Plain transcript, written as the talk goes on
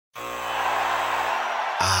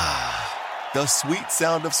The sweet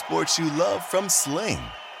sound of sports you love from Sling.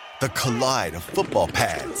 The collide of football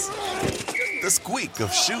pads. The squeak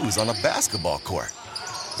of shoes on a basketball court.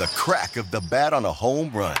 The crack of the bat on a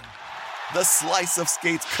home run. The slice of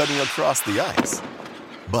skates cutting across the ice.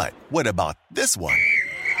 But what about this one?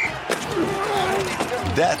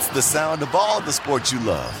 That's the sound of all the sports you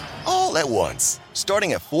love, all at once.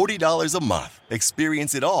 Starting at $40 a month.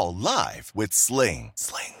 Experience it all live with Sling.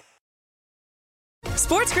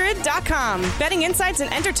 SportsGrid.com. Betting insights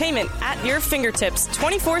and entertainment at your fingertips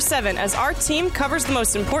 24/7 as our team covers the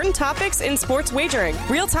most important topics in sports wagering.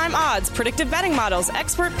 Real-time odds, predictive betting models,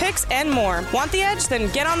 expert picks, and more. Want the edge?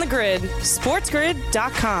 Then get on the grid.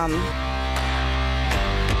 SportsGrid.com.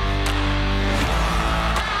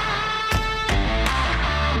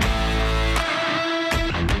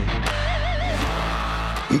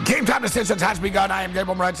 Game time decisions has begun. I am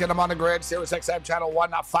Gabriel Morency, and I'm on the grid. Sirius XM Channel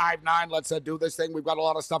 159. Let's do this thing. We've got a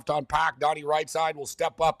lot of stuff to unpack. Donnie Rightside will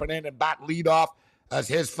step up and in and bat leadoff as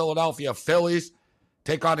his Philadelphia Phillies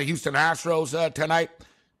take on the Houston Astros tonight.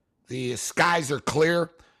 The skies are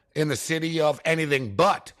clear in the city of anything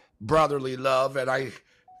but brotherly love, and I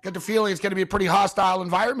get the feeling it's going to be a pretty hostile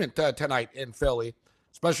environment tonight in Philly,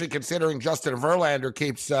 especially considering Justin Verlander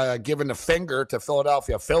keeps giving the finger to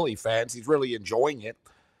Philadelphia Philly fans. He's really enjoying it.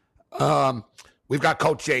 We've got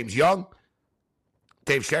Coach James Young.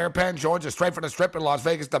 Dave Sharapan joins us straight from the strip in Las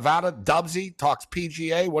Vegas, Nevada. Dubsy talks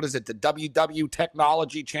PGA. What is it? The WW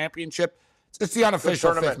Technology Championship. It's the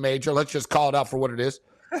unofficial fifth major. Let's just call it out for what it is.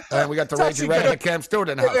 And we got the Raging Redhead Cam Stewart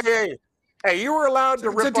in the house. Hey, you were allowed to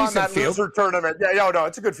rip on that loser tournament. Yeah, no,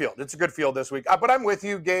 it's a good field. It's a good field this week. But I'm with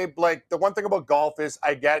you, Gabe. Like, the one thing about golf is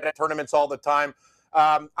I get at tournaments all the time.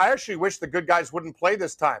 I actually wish the good guys wouldn't play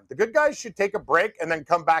this time. The good guys should take a break and then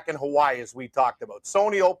come back in Hawaii, as we talked about.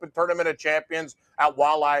 Sony Open Tournament of Champions at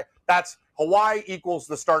Waialae. That's Hawaii equals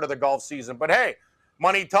the start of the golf season. But hey,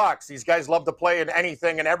 money talks. These guys love to play in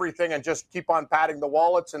anything and everything and just keep on padding the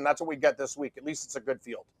wallets, and that's what we get this week. At least it's a good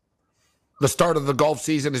field. The start of the golf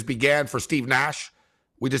season has began for Steve Nash.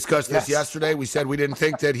 We discussed this yesterday. We said we didn't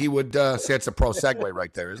think that he would say it's a pro segue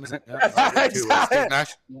right there, isn't it? Yeah, exactly. Steve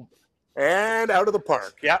Nash. And out of the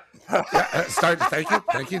park. Yep.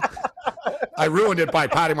 Thank you. I ruined it by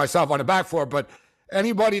patting myself on the back for it, but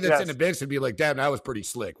anybody that's in the business would be like, damn, that was pretty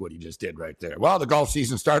slick what he just did right there. Well, the golf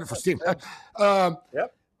season started for Steve Nash. But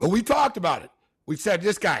we talked about it. We said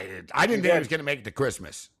this guy, I didn't think he was going to make it to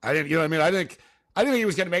Christmas. I didn't, you know what I mean? I didn't think he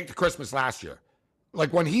was going to make it to Christmas last year.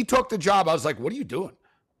 Like, when he took the job, I was like, what are you doing?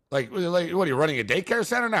 Like, what are you running a daycare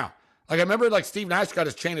center now? Like, I remember, like, Steve Nash got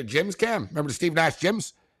his chain of gyms, Cam. Remember the Steve Nash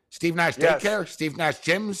gyms? Steve Nash daycare? Steve Nash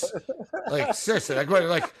gyms? Like, seriously,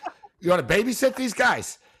 like, you want to babysit these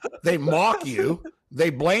guys? They mock you. They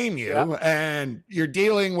blame you. And you're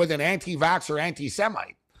dealing with an anti-vaxxer,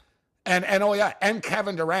 anti-Semite. And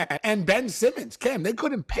Kevin Durant and Ben Simmons. Cam, they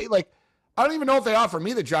couldn't pay, like, I don't even know if they offered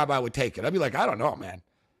me the job, I would take it. I'd be like, I don't know, man.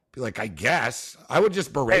 Be like, I guess. I would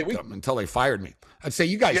just berate them until they fired me. I'd say,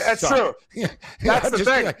 you guys suck. That's true. That's the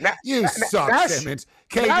thing. Like, you suck, Simmons.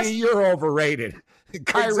 KD, you're overrated.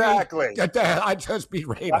 Kyrie, exactly. I'd just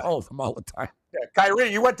berate all of them all the time. Yeah, Kyrie,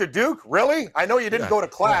 you went to Duke? Really? I know you didn't go to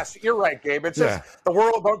class. You're right, Gabe. It's just the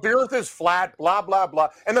world, the earth is flat, blah, blah, blah.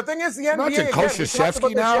 And the thing is, the NBA, imagine Coach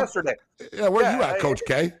Krzyzewski now. Yesterday. Yeah, where are you at, Coach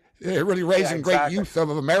K? Yeah, really raising great youth of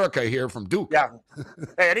America here from Duke. Yeah.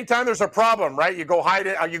 Hey, anytime there's a problem, right, you go hide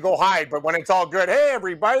it. You go hide. But when it's all good, hey,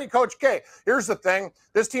 everybody, Coach K. Here's the thing.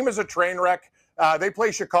 This team is a train wreck. They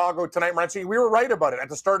play Chicago tonight, Morency. We were right about it at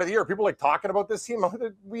the start of the year. People like talking about this team.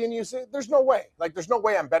 We and you say, there's no way. Like, there's no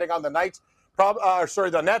way I'm betting on the Knights.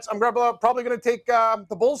 The Nets. I'm probably going to take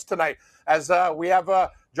the Bulls tonight as we have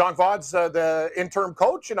John Vaughns, the interim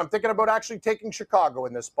coach, and I'm thinking about actually taking Chicago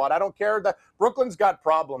in this spot. I don't care. Brooklyn's got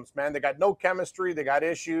problems, man. They got no chemistry. They got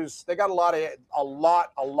issues. They got a lot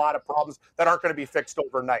of problems that aren't going to be fixed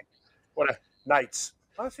overnight. Knights.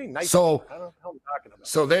 Honestly, Knights. So, I don't know what I'm talking about.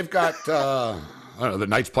 So they've got, I don't know, the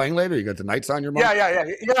Knights playing later? You got the Knights on your mind?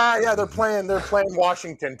 Yeah. They're playing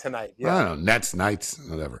Washington tonight. Yeah. I don't know, Nets, Knights,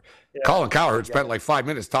 whatever. Yeah. Colin Cowherd spent like 5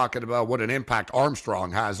 minutes talking about what an impact Armstrong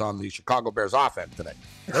has on the Chicago Bears offense today.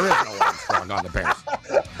 There is no Armstrong on the Bears.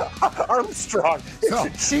 Armstrong. So,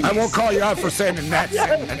 I won't call you out for saying the Nets.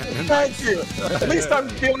 Thank you. At least I'm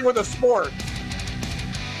dealing with a sport.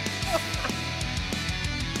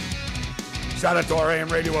 Shout out to our AM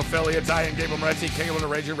radio affiliates. I am Gabriel Morency, King of the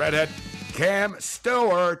Raging Redhead, Cam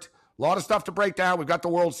Stewart. A lot of stuff to break down. We've got the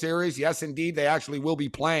World Series. Yes, indeed, they actually will be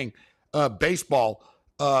playing baseball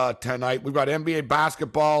tonight. We've got NBA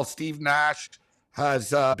basketball. Steve Nash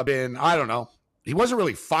has been, I don't know. He wasn't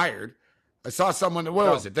really fired. I saw someone,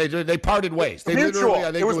 what was it? They parted ways. They mutual. literally,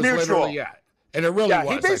 I think it was mutual. literally, And it really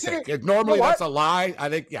was. I think. Normally that's a lie. I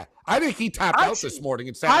think he tapped out this morning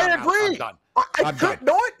and said, I agree. I'm done. I'm done.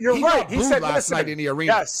 No, you're right. He said last night in the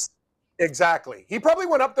arena. Yes, exactly. He probably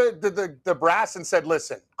went up the brass and said,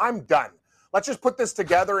 listen, I'm done. Let's just put this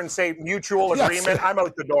together and say mutual agreement. Yes. I'm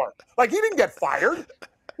out the door. Like, he didn't get fired.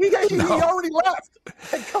 He already left.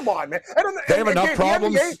 Hey, come on, man. They have enough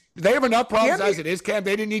problems. They have enough problems as it is, Cam.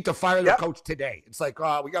 They didn't need to fire their coach today. It's like,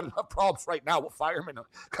 we got enough problems right now. We'll fire him in a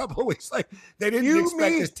couple of weeks. Like, they didn't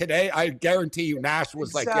expect this today. I guarantee you, Nash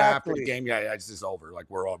was like, after the game, this is over. Like,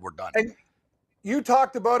 we're done. And you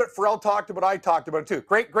talked about it. Pharrell talked about it. I talked about it too.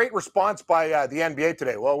 Great response by the NBA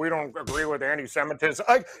today. Well, we don't agree with anti-Semitism.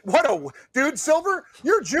 Dude, Silver,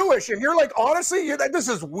 you're Jewish, and you're like, honestly, this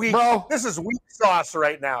is weak. Bro, this is weak sauce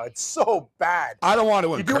right now. It's so bad. I don't want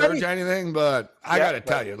to encourage anything, but I got to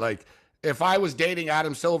tell you, like, if I was dating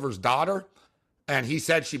Adam Silver's daughter and he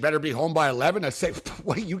said she better be home by 11, I'd say,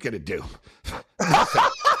 what are you going to do? Nothing.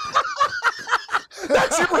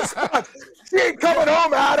 That's your response. She ain't coming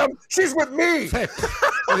home, Adam. She's with me. Hey,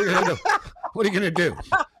 what are you gonna do? What are you gonna do?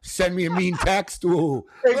 Send me a mean text? Ooh.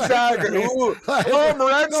 Exactly. Ooh.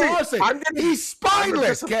 Morency. He's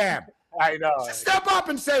spineless, Cam. I know. Step up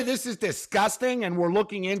and say this is disgusting, and we're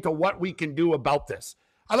looking into what we can do about this.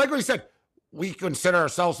 I like what he said. We consider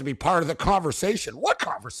ourselves to be part of the conversation. What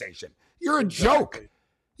conversation? You're a joke.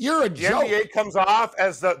 You're a joke. The NBA comes off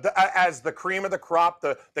as the cream of the crop,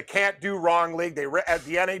 the can't do wrong league. They at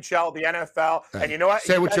the NHL, the NFL, and you know what?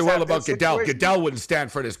 Say what you will about Goodell. Goodell wouldn't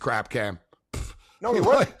stand for this crap, Cam. No, he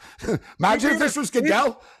wouldn't. Imagine if this was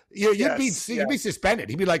Goodell. You'd be suspended.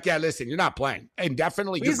 He'd be like, "Yeah, listen, you're not playing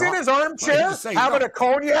indefinitely." He's in his armchair having a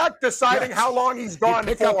cognac, deciding how long he's gone.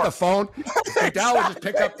 Pick up the phone. Goodell would just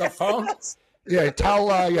pick up the phone. Yeah, tell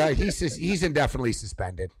he's indefinitely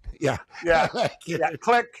suspended. Yeah.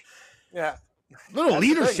 Click. Yeah. Little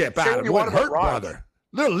leadership, Adam. What hurt, brother?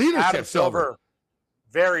 Little leadership, Adam Silver.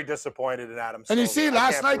 Very disappointed in Adam Silver. And you see,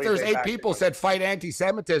 last night there's 8 people said fight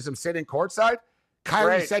anti-Semitism sitting courtside.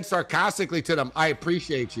 Kyrie said sarcastically to them, I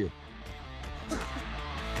appreciate you.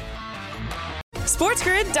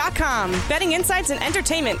 SportsGrid.com. Betting insights and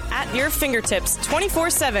entertainment at your fingertips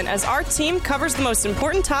 24/7 as our team covers the most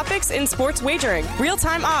important topics in sports wagering.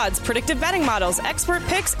 Real-time odds, predictive betting models, expert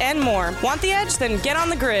picks, and more. Want the edge? Then get on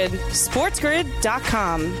the grid.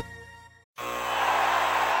 SportsGrid.com.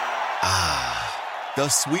 The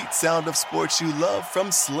sweet sound of sports you love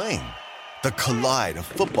from Sling. The collide of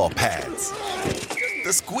football pads.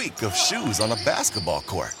 The squeak of shoes on a basketball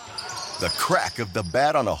court. The crack of the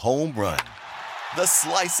bat on a home run. The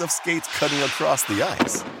slice of skates cutting across the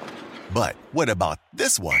ice. But what about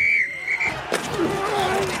this one?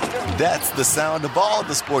 That's the sound of all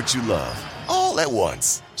the sports you love, all at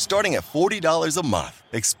once. Starting at $40 a month.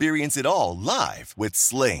 Experience it all live with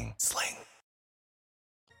Sling.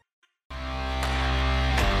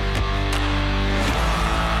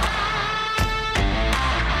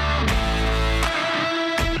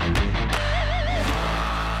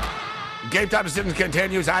 Game time decisions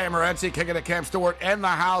continues. I am Morency, kicking at Cam Stewart in the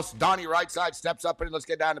house. Donnie Rightside steps up and let's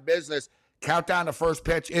get down to business. Countdown to first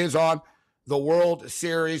pitch is on. The World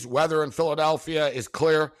Series weather in Philadelphia is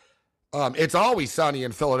clear. It's always sunny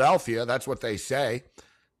in Philadelphia. That's what they say.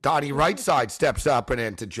 Donnie Rightside steps up and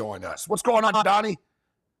in to join us. What's going on, Donnie?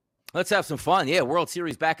 Let's have some fun. Yeah, World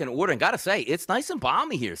Series back in order. And got to say, it's nice and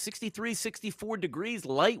balmy here. 63, 64 degrees,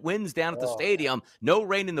 light winds down at the stadium. No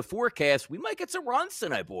rain in the forecast. We might get some runs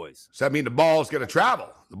tonight, boys. So that means the ball's going to travel.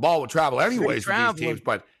 The ball will travel anyways for these teams,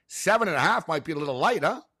 but 7.5 might be a little light,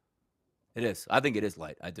 huh? It is. I think it is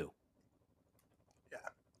light. I do. Yeah.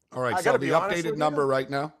 All right, so the updated number right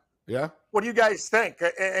now. Yeah. What do you guys think?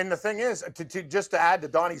 And the thing is, to add to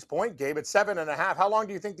Donnie's point, Gabe, it's 7.5. How long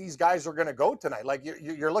do you think these guys are going to go tonight? Like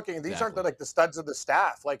you're looking, these aren't like the studs of the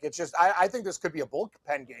staff. Like it's just, I think this could be a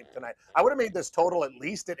bullpen game tonight. I would have made this total at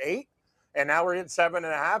least at 8, and now we're at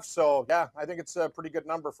 7.5. So yeah, I think it's a pretty good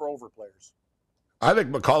number for over players. I think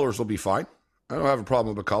McCullers will be fine. I don't have a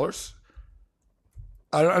problem with McCullers.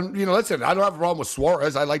 Listen, I don't have a problem with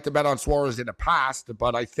Suarez. I like to bet on Suarez in the past,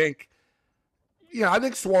 but I think. I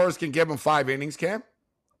think Suarez can give him 5 innings, Cam.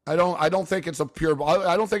 I don't think it's a pure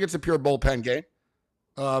bullpen game.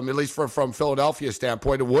 At least from Philadelphia's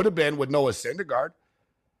standpoint. It would have been with Noah Syndergaard.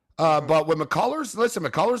 But with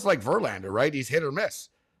McCullers like Verlander, right? He's hit or miss.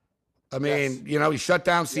 I mean, he shut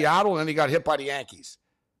down Seattle and then he got hit by the Yankees.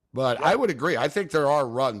 But I would agree. I think there are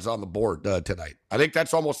runs on the board tonight. I think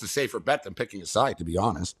that's almost a safer bet than picking a side, to be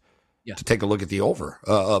honest. Yeah. To take a look at the over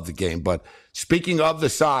of the game. But speaking of the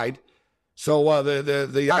side, so the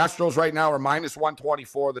Astros right now are minus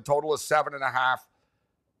 124. The total is 7.5.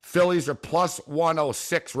 Phillies are plus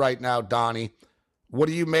 106 right now, Donnie. What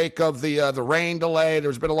do you make of the rain delay?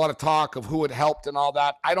 There's been a lot of talk of who it helped and all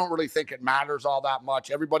that. I don't really think it matters all that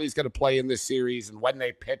much. Everybody's going to play in this series and when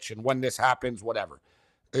they pitch and when this happens, whatever.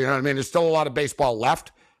 You know what I mean? There's still a lot of baseball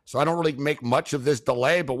left, so I don't really make much of this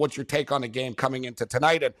delay, but what's your take on the game coming into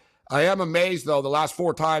tonight? And I am amazed, though, the last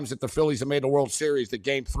 4 times that the Phillies have made the World Series, that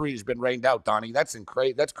Game 3 has been rained out, Donnie. That's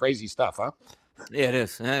crazy stuff, huh? Yeah, it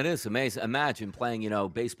is. It is amazing. Imagine playing,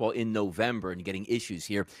 baseball in November and getting issues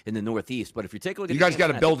here in the Northeast. But if you take a look at you guys got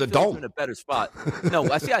to build a dome in a better spot. No,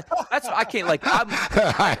 I can't.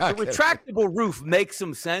 The retractable roof makes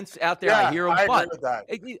some sense out there. Yeah, I hear them, I but agree with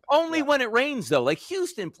that. only when it rains, though. Like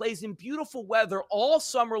Houston plays in beautiful weather all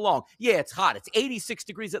summer long. Yeah, it's hot. It's 86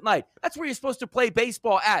 degrees at night. That's where you're supposed to play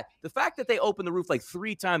baseball at. The fact that they open the roof like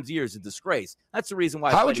 3 times a year is a disgrace. That's the reason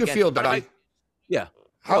why. How would you feel, Donnie? Yeah.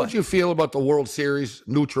 How would you feel about the World Series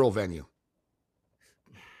neutral venue?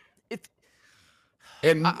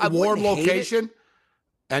 In warm location,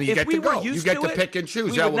 and you get to go. You get to pick and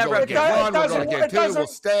choose. Yeah, we'll go to game 1, we'll go to game 2, we'll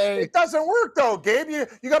stay. It doesn't work, though, Gabe.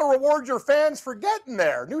 You got to reward your fans for getting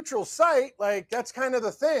there. Neutral site, that's kind of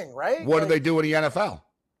the thing, right? What do they do in the NFL?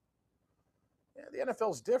 The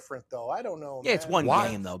NFL's different, though. I don't know. Yeah, man. It's one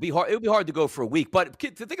game, though. It would be hard to go for a week. But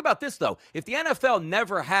think about this, though. If the NFL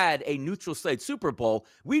never had a neutral site Super Bowl,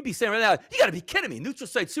 we'd be saying right now, you got to be kidding me. Neutral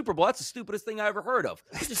site Super Bowl, that's the stupidest thing I ever heard of.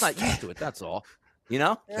 I'm just not used to it, that's all. Thank you.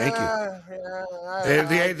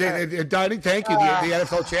 Donnie, thank you. The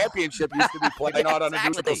NFL championship used to be played out on a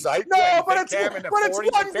neutral site. No, but it's one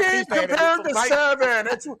game compared to 7.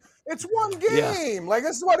 It's one game. Yeah.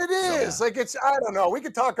 This is what it is. So, I don't know. We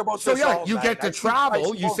could talk about this all you night. Get to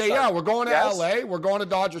travel. You say, we're going to LA. We're going to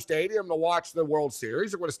Dodger Stadium to watch the World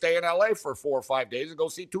Series. We're going to stay in LA for 4 or 5 days and go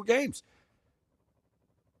see 2 games.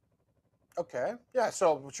 Okay. Yeah,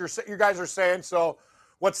 so what you guys are saying, so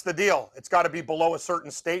what's the deal? It's got to be below a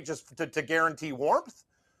certain state just to guarantee warmth?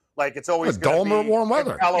 It's always going to be warm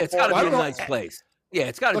weather. It's got to be a nice place. Yeah,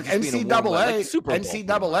 it's got to be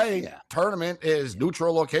NCAA tournament is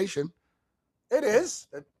neutral location. It is.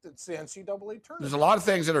 It's the NCAA tournament. There's a lot of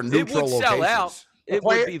things that are neutral locations. Sell out. It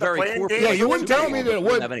would be very corporate. Yeah, you wouldn't tell me that it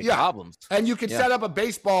would. Have any problems. And you could set up a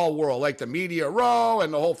baseball world, like the media row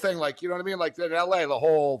and the whole thing, you know what I mean? Like in LA, the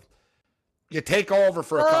whole... You take over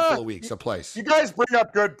for a couple of weeks, a place. You guys bring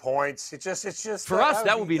up good points. It's just for us,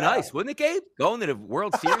 that would be nice, wouldn't it, Gabe? Going to the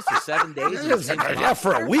World Series for 7 days.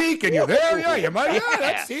 For a week, and you're there. Yeah, you might. Yeah,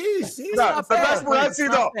 that's easy. The best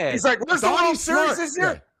Morency, though. He's like, "Where's the World Series this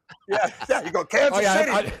year?" Yeah, you go Kansas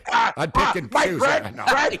City. I'd pick and choose. Greg,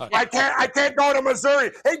 I can't go to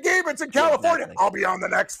Missouri. Hey, Gabe, it's in California. Exactly. I'll be on the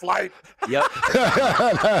next flight. Yep.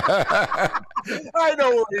 I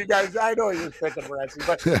know you're thinking, Morency,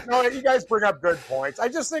 but no, you guys bring up good points. I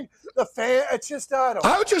just think the fan. It's just I don't.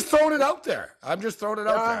 I'm just throwing it out there. I don't think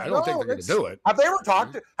they're going to do it. Have they ever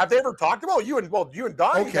talked about you and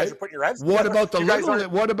Don? You guys are putting your heads together.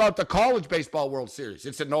 What about the college baseball World Series?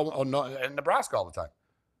 It's in Nebraska all the time.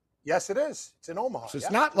 Yes, it is. It's in Omaha. So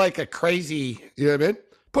it's not like a crazy, you know what I mean?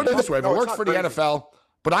 Put it this way, if it works for the NFL,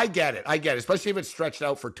 but I get it, especially if it's stretched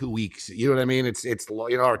out for 2 weeks. You know what I mean? It's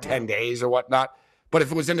or 10 days or whatnot. But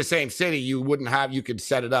if it was in the same city, you could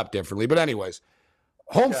set it up differently. But anyways,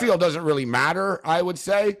 home field doesn't really matter, I would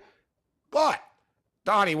say. But,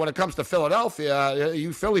 Donnie, when it comes to Philadelphia,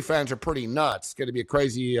 you Philly fans are pretty nuts. It's going to be a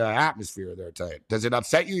crazy atmosphere there tonight. Does it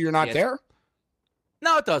upset you you're not there?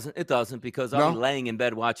 No, it doesn't. It doesn't because I'll be laying in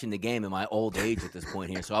bed watching the game in my old age at this point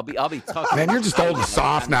here. So I'll be tucked. Man, you're just old and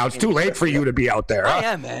soft now. It's too late for you to be out there. I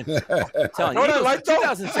am, man. I'm telling you,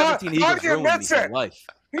 2017 Eagles ruined me for life.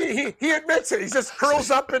 He admits it. He just curls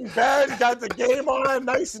up in bed, got the game on,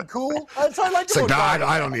 nice and cool. That's what I like about God,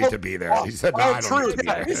 I don't need to be there. He said, I don't need to be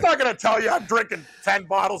there. He's not going to tell you I'm drinking 10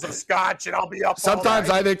 bottles of scotch and I'll be up Sometimes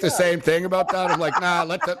I think the same thing about that. I'm like, nah,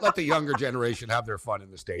 let the younger generation have their fun in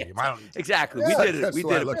the stadium. I don't need to. Exactly. We did it. We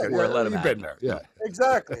did it before. Let them You've been there. Yeah.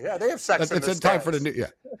 Exactly. Yeah, they have sex in the It's time for the new. Yeah.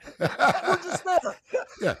 We're just there.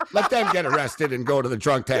 Yeah. Let them get arrested and go to the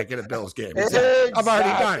drunk tank at a Bills game. Exactly. I've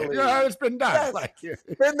already done it. Yeah, it's been done. Yes.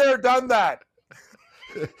 Been there, done that.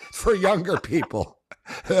 It's for younger people.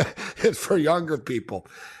 It's for younger people.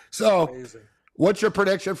 So, amazing. What's your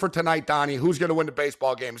prediction for tonight, Donnie? Who's going to win the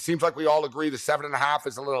baseball game? It seems like we all agree the 7.5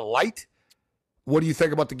 is a little light. What do you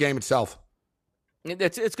think about the game itself?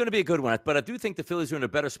 It's going to be a good one, but I do think the Phillies are in a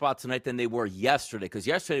better spot tonight than they were yesterday, because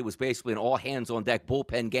yesterday was basically an all-hands-on-deck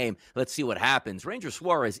bullpen game. Let's see what happens. Ranger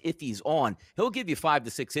Suarez, if he's on, he'll give you 5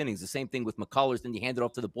 to 6 innings. The same thing with McCullers, then you hand it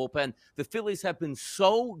off to the bullpen. The Phillies have been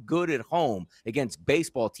so good at home against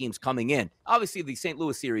baseball teams coming in. Obviously, the St.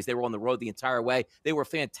 Louis series, they were on the road the entire way. They were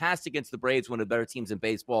fantastic against the Braves, one of the better teams in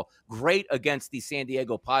baseball. Great against the San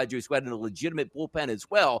Diego Padres, who had a legitimate bullpen as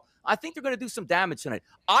well. I think they're going to do some damage tonight.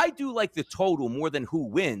 I do like the total more than who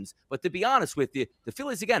wins, but to be honest with you, the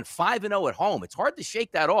Phillies, again, 5-0 at home. It's hard to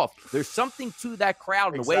shake that off. There's something to that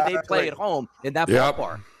crowd and the way they play at home in that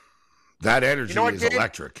ballpark. That energy is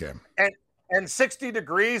electric, Kim. And 60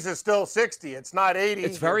 degrees is still 60. It's not 80.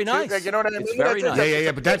 It's very nice. You know what I mean? It's very nice.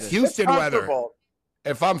 Yeah, but that's Houston weather.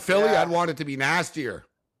 If I'm Philly, I'd want it to be nastier.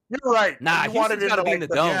 You're right. Nah, Houston's got to be in the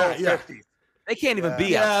dome. Yeah. They can't even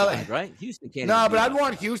be outside, right? Houston can't. No, but I'd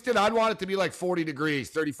want Houston. I'd want it to be like 40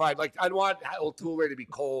 degrees, 35. Like I'd want Altuve to be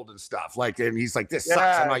cold and stuff. Like, and he's like, "This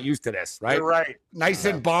sucks. I'm not used to this." Right? You're right. Nice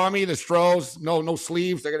and balmy. The Stros, no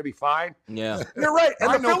sleeves. They're gonna be fine. Yeah, you're right.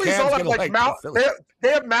 And the Phillies all have like mountain.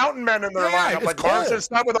 They have mountain men in their lineup, like Carson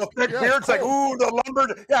Stubb with a thick beard. It's like, ooh, the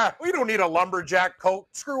lumber. Yeah, we don't need a lumberjack coat.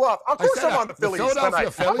 Screw up. Of course, I'm on the Phillies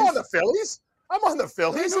tonight. I'm on the Phillies. I'm on the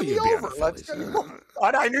Phillies. It'll be over. Let's go.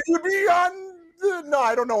 I knew you'd be on. No,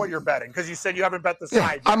 I don't know what you're betting because you said you haven't bet the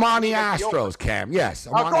side. I'm on the Astros, Cam. Yes.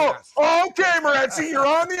 I'm on the Astros. Okay, Morency, you're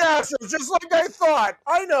on the Astros, just like I thought.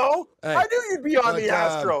 I know. Hey, I knew you'd be on the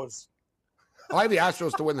Astros. I have the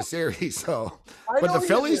Astros to win the series, so. But the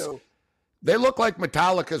Phillies, they look like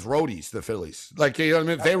Metallica's roadies, the Phillies. Like, you know what I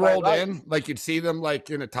mean? If they rolled in, like you'd see them like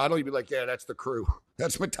in a tunnel, you'd be like, yeah, that's the crew.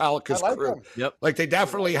 That's Metallica's crew. Them. Yep. Like they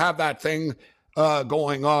definitely have that thing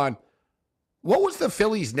going on. What was the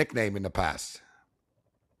Phillies' nickname in the past?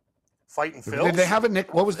 Fighting Phils? Did they have a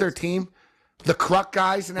nick? What was their team? The Kruk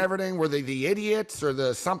guys and everything? Were they the idiots or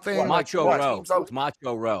the something? Macho Row.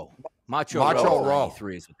 Macho Row. Macho Row.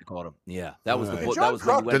 93 is what they called him. Yeah, that was the book. That was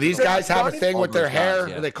when do these guys have a thing with their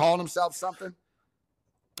hair? Are they calling themselves something?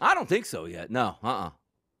 I don't think so yet. No.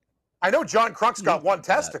 I know John Kruk's got one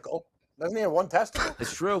testicle. Doesn't he have one testicle?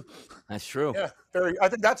 It's true. That's true. Yeah, I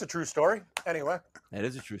think that's a true story. Anyway. That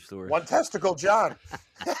is a true story. One testicle, John.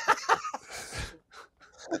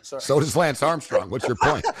 So does Lance Armstrong. What's your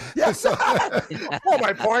point? Well,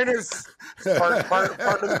 my point is part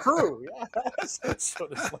of the crew. Yes. So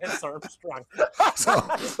does Lance Armstrong.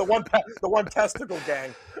 the one testicle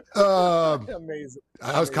gang. Amazing.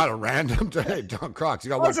 That was kind of random. John Kruk.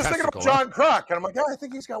 I was just thinking of John Kruk, and I'm like, I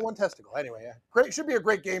think he's got one testicle. Anyway, great. Should be a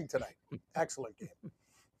great game tonight. Excellent game.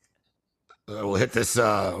 We'll hit this.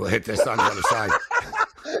 We'll hit this on the other side.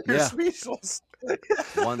 You're speechless.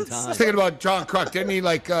 One time. I was thinking about John Kruk. Didn't he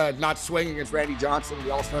not swing against Randy Johnson in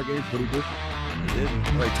the All-Star game? What he did? He did.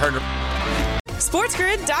 He turned him.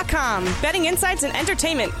 SportsGrid.com. Betting insights and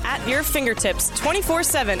entertainment at your fingertips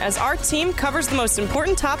 24/7 as our team covers the most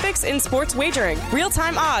important topics in sports wagering.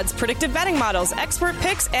 Real-time odds, predictive betting models, expert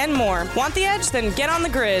picks, and more. Want the edge? Then get on the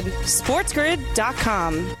grid.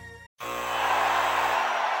 SportsGrid.com.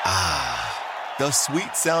 The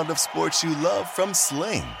sweet sound of sports you love from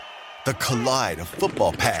Sling. The collide of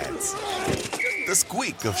football pads. The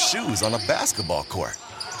squeak of shoes on a basketball court.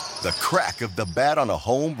 The crack of the bat on a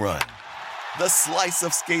home run. The slice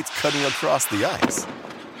of skates cutting across the ice.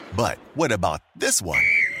 But what about this one?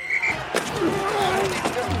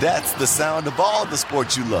 That's the sound of all the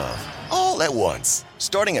sports you love, all at once.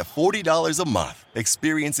 Starting at $40 a month.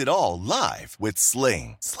 Experience it all live with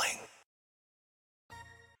Sling.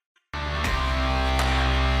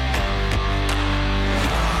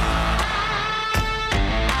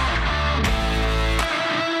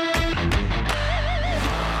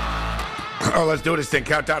 Oh, let's do this thing.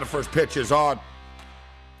 Countdown to first pitch is on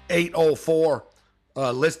 8:04,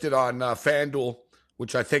 listed on FanDuel,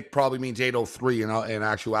 which I think probably means 8:03 in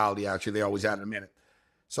actuality. Actually, they always add a minute.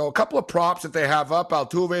 So a couple of props that they have up.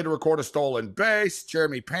 Altuve to record a stolen base.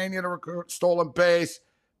 Jeremy Pena to record stolen base.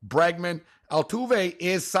 Bregman. Altuve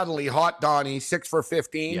is suddenly hot, Donnie. 6 for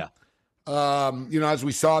 15. Yeah. As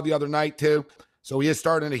we saw the other night, too. So he is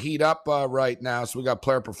starting to heat up right now. So we got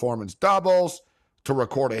player performance doubles. To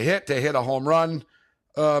record a hit, to hit a home run.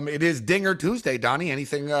 It is Dinger Tuesday, Donnie.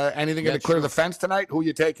 Anything going to clear the fence tonight? Who are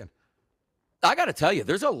you taking? I got to tell you,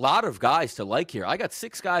 there's a lot of guys to like here. I got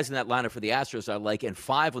 6 guys in that lineup for the Astros I like, and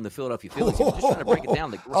 5 on the Philadelphia Phillies. I'm just trying to break it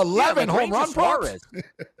down. 11 home run props?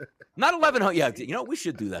 Not 11. Yeah, we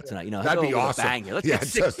should do that tonight. That'd be awesome. Let's get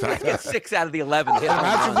 6 out of the 11.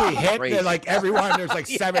 Imagine we hit like everyone. There's like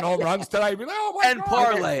 7 home runs tonight. Be like, oh my God.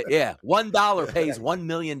 Parlay it. Yeah, $1 pays $1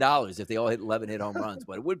 million if they all hit 11 home runs.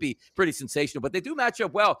 But it would be pretty sensational. But they do match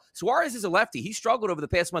up well. Suarez is a lefty. He struggled over the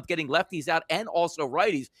past month getting lefties out and also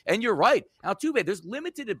righties. And you're right, Altuve. There's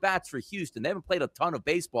limited at bats for Houston. They haven't played a ton of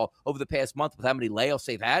baseball over the past month with how many layoffs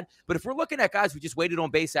they've had. But if we're looking at guys who just weighted on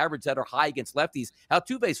base average that are high against lefties,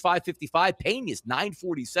 Altuve's 555, Peña's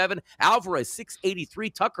 947, Alvarez 683,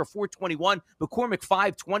 Tucker 421, McCormick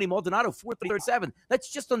 520, Maldonado 437. That's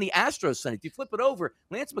just on the Astros side. If you flip it over,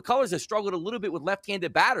 Lance McCullers has struggled a little bit with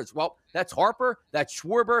left-handed batters. Well, that's Harper, that's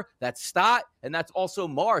Schwarber, that's Stott, and that's also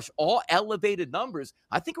Marsh, all elevated numbers.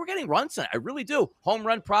 I think we're getting runs tonight. I really do. Home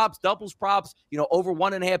run props, doubles props, over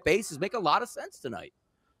 1.5 bases make a lot of sense tonight.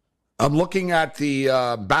 I'm looking at the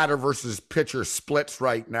batter versus pitcher splits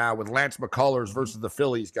right now with Lance McCullers versus the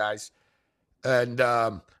Phillies, guys. And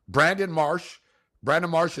Brandon Marsh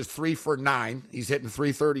is 3 for 9. He's hitting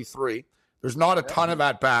 333. There's not a ton of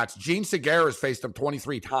at-bats. Gene Segura's faced him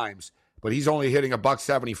 23 times, but he's only hitting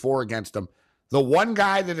 $174 against him. The one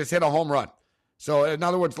guy that has hit a home run. So, in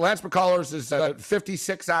other words, Lance McCullers is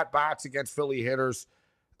 56 at-bats against Philly hitters.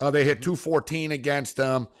 They hit 214 against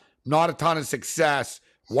them. Not a ton of success.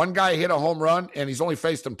 One guy hit a home run, and he's only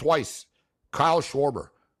faced him twice. Kyle Schwarber.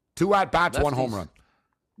 2 at-bats, 1 home run.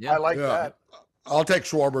 Yeah, I like that. I'll take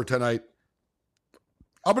Schwarber tonight.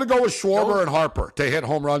 I'm going to go with Schwarber and Harper to hit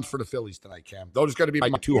home runs for the Phillies tonight, Cam. Those are going to be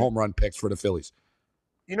my 2 home run picks for the Phillies.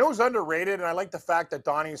 You know who's underrated? And I like the fact that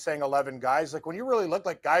Donnie is saying 11 guys. Like, when you really look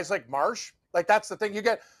like guys like Marsh, like, that's the thing. You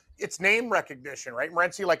get – it's name recognition, right?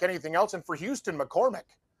 Morency, like anything else. And for Houston, McCormick.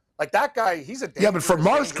 Like, that guy, he's a – yeah, but for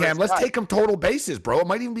Marsh, Cam, let's take him total bases, bro. It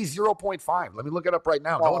might even be 0.5. Let me look it up right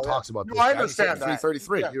now. No one talks about this. I understand that.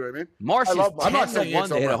 333. Yeah. You know what I mean? Marsh is 10-1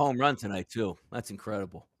 to hit a home run tonight, too. That's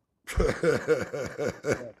incredible.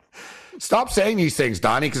 Stop saying these things,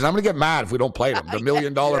 Donnie, because I'm going to get mad if we don't play them. The $1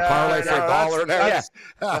 million parlay for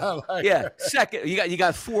 $1. Yeah. Second, you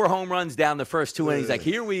got 4 home runs down the first 2 innings. Like,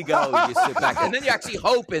 here we go. You just sit back, and then you're actually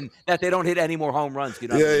hoping that they don't hit any more home runs.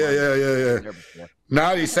 Yeah.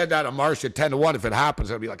 Now you said that a Marsh at 10-1. If it happens,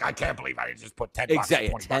 it'll be like, I can't believe I just put 10 bucks.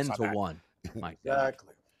 Exactly, 10-1. My God.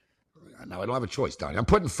 Exactly. No, I don't have a choice, Donnie. I'm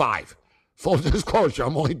putting 5. Full disclosure,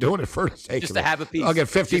 I'm only doing it for the sake just of to it. have a piece. I'll get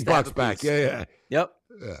 $50 back. Yeah. Yep.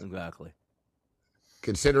 Yeah. Exactly.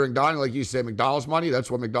 Considering, Donnie, like you said, McDonald's money, that's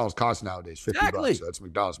what McDonald's costs nowadays. $50. So that's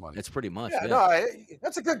McDonald's money. It's pretty much. Yeah. No,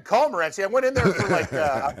 that's a good call, Morency. I went in there for like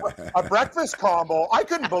a breakfast combo. I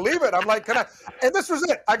couldn't believe it. I'm like, and this was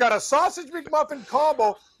it. I got a sausage McMuffin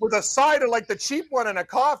combo with a side of like the cheap one and a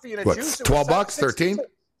coffee and a juice. $12, 13?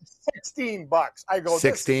 $16. I go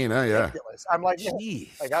 16. This is yeah. I'm like,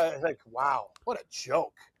 wow, what a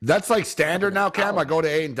joke. That's like standard now, Cam. I go to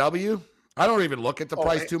A&W. I don't even look at the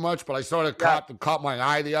price too much, but I sort of caught my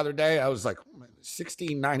eye the other day. I was like,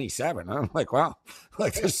 $16.97. I'm like, wow,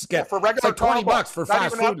 like this is for regular, it's like $20 for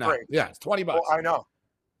fast food now. Yeah, it's $20. Oh, I know,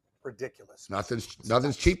 ridiculous.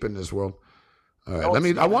 Nothing's cheap in this world. All right,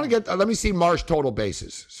 let me see Marsh total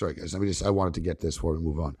bases. Sorry, guys. I wanted to get this before we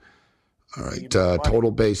move on. All right,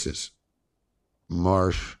 total bases.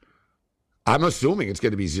 Marsh. I'm assuming it's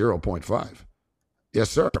going to be 0.5. Yes,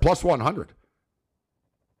 sir. Plus 100.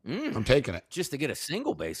 I'm taking it. Just to get a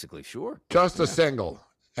single, basically, sure. Just a single.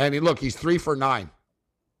 And he's 3 for 9.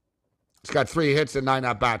 He's got 3 hits and 9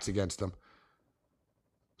 at-bats against him.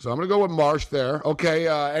 So I'm going to go with Marsh there. Okay,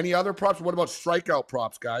 any other props? What about strikeout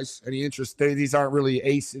props, guys? Any interest? These aren't really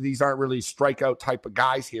strikeout type of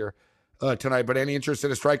guys here tonight, but any interest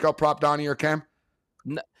in a strikeout prop, Donnie or Cam?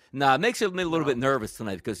 No, it makes me a little bit nervous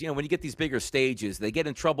tonight because, when you get these bigger stages, they get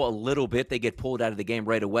in trouble a little bit. They get pulled out of the game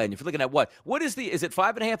right away. And if you're looking at what is it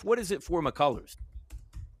 5.5? What is it for McCullers?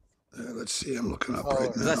 Let's see. I'm looking up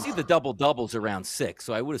right now. I see the doubles around 6,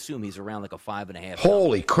 so I would assume he's around like a 5.5.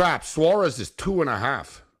 Holy crap. Suarez is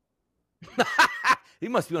 2.5. He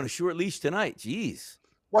must be on a short leash tonight. Jeez.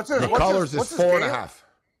 McCullers is 4.5.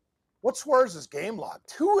 What's Suarez's game log?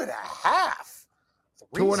 2.5.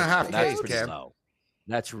 2.5 Ks, Cam. Low.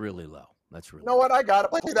 That's really low. You know what? I got to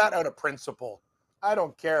play that out of principle. I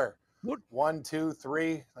don't care. What? 1, 2,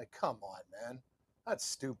 3. Like, come on, man. That's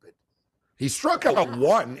stupid. He struck out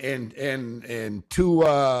 1 in 2.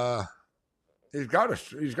 He's got a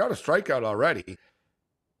strikeout already.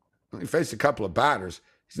 He faced a couple of batters.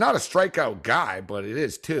 He's not a strikeout guy, but it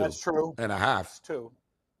is 2. That's true. And a half. It's 2.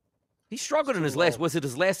 He struggled in his last. Was it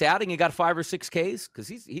his last outing? He got 5 or 6 Ks because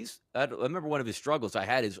he's. I remember one of his struggles I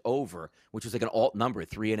had is over, which was like an alt number,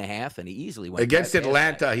 3.5, and he easily went against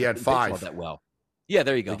Atlanta. He had 5. That well. Yeah,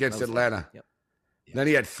 there you go. Against Atlanta. Yep. Yeah. Then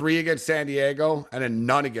he had 3 against San Diego and then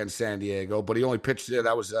none against San Diego, but he only pitched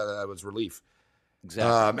that was relief.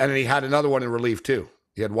 Exactly. And then he had another one in relief too.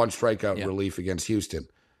 He had 1 strikeout in relief against Houston.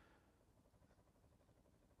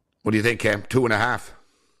 What do you think, Cam? 2.5.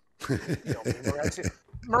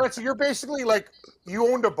 Morency, you're basically like, you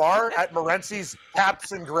owned a bar at Morenci's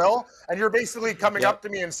Taps and Grill, and you're basically coming up to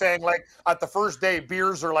me and saying, like, at the first day,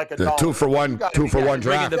 beers are like $1. 2 for 1 draft.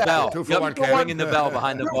 Ringing the bell. 2 for 1, Cam. Ringing the bell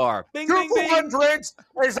behind the bar. Bing, 2 bing, for bing. 1 drinks.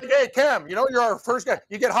 And he's like, hey, Cam, you're our first guy.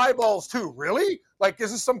 You get highballs too. Really? Like,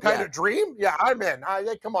 is this some kind of dream? Yeah, I'm in.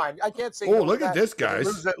 Come on. I can't say. Oh, look at this, guys.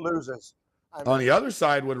 Loses. On the other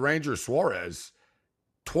side with Ranger Suarez,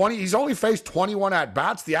 he's only faced 21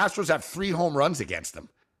 at-bats. The Astros have 3 home runs against him.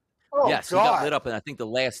 Oh, yes, God. He got lit up in, I think, the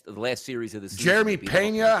last series of the season. Jeremy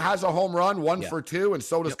Pena has a home run, 1 for 2, and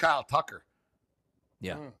so does Kyle Tucker.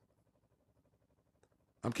 Yeah.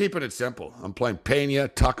 I'm keeping it simple. I'm playing Pena,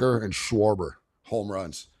 Tucker, and Schwarber home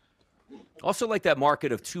runs. Also like that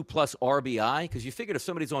market of 2+ RBI, because you figured if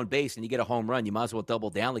somebody's on base and you get a home run, you might as well double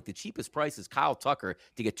down. Like the cheapest price is Kyle Tucker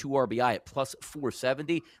to get 2 RBI at plus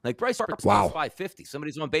 470. Like Bryce Harper's plus 550.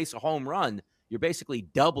 Somebody's on base, a home run, you're basically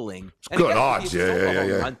doubling. It's good odds.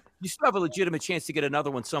 Yeah. You still have a legitimate chance to get another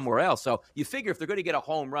one somewhere else. So you figure if they're going to get a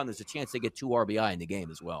home run, there's a chance they get 2 RBI in the game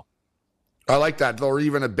as well. I like that. Or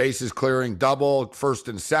even a bases clearing double, first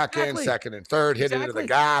and second, second and third, hit into the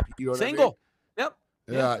gap. You know what Single. I mean? Yep.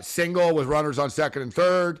 Yeah, single with runners on second and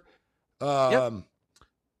third. All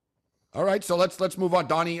right, so let's move on.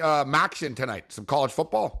 Donnie, Maction tonight. Some college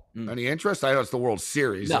football. Any interest? I know it's the World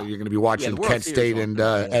Series. No. So you're going to be watching Kent State and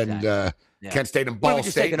Kent State and Ball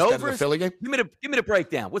State instead of the Philly game. Give me the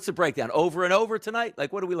breakdown. What's the breakdown? Over and over tonight?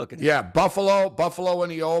 Like, what are we looking at? Yeah, Buffalo in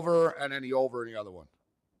the over, and then the over in the other one.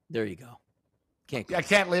 There you go.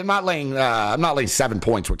 I'm not laying 7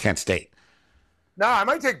 points with Kent State. No, I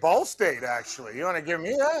might take Ball State, actually. You want to give me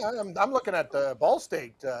that? I'm looking at the Ball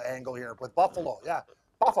State angle here with Buffalo. Yeah,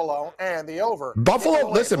 Buffalo and the over.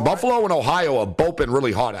 Buffalo and Ohio have both been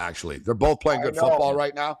really hot, actually. They're both playing good football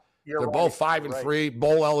right now. They're both 5-3.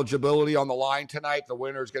 Bowl eligibility on the line tonight. The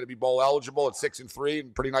winner is going to be bowl eligible at 6-3,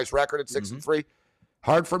 and pretty nice record at 6-3.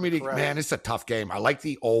 Hard for me to man. It's a tough game. I like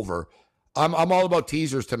the over. I'm all about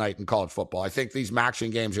teasers tonight in college football. I think these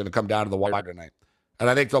Maction games are going to come down to the wire tonight. And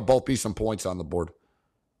I think there'll both be some points on the board.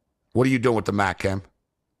 What are you doing with the Mac, Cam?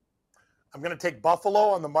 I'm going to take Buffalo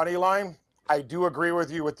on the money line. I do agree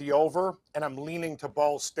with you with the over, and I'm leaning to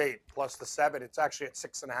Ball State plus the 7. It's actually at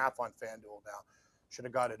 6.5 on FanDuel now. Should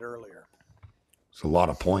have got it earlier. It's a lot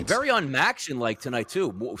of points. Very on-Maction-like tonight,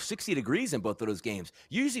 too. 60 degrees in both of those games.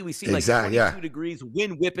 Usually we see 22 degrees,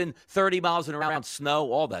 wind whipping, 30 miles an hour,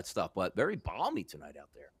 snow, all that stuff. But very balmy tonight out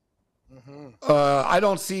there. I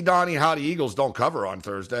don't see, Donnie, how the Eagles don't cover on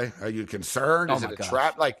Thursday. Are you concerned? Is it a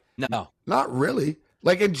trap? Like, no, not really.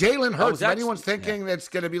 Like, in Jalen Hurts, if anyone's thinking that's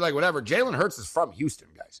going to be like whatever, Jalen Hurts is from Houston,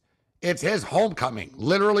 guys. It's his homecoming.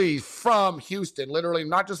 Literally, he's from Houston. Literally,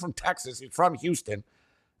 not just from Texas. He's from Houston.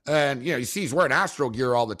 And, you see he's wearing Astro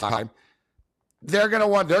gear all the time. They're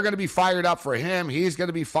going to be fired up for him. He's going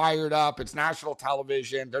to be fired up. It's national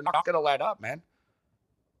television. They're not going to let up, man.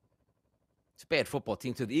 It's a bad football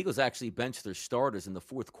team. So the Eagles actually benched their starters in the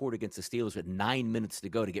fourth quarter against the Steelers with 9 minutes to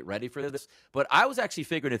go to get ready for this. But I was actually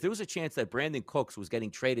figuring if there was a chance that Brandon Cooks was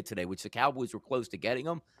getting traded today, which the Cowboys were close to getting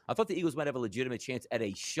him, I thought the Eagles might have a legitimate chance at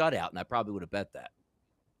a shutout, and I probably would have bet that.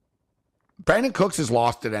 Brandon Cooks has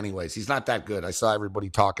lost it anyways. He's not that good. I saw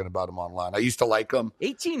everybody talking about him online. I used to like him.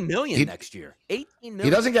 $18 million next year. $18 million. He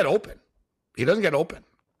doesn't get open.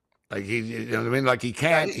 Like, you know what I mean? Like, he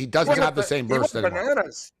can't. He doesn't have the same burst anymore.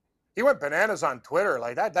 He went bananas on Twitter.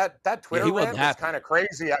 Like that Twitter rant was kind of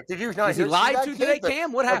crazy. Did you not? Was he lied to today,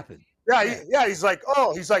 Cam? What happened? Yeah. He's like,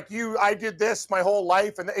 I did this my whole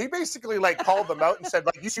life, and he basically called them out and said,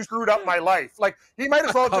 like, you screwed up my life. Like, he might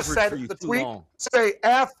as well just said the tweet, say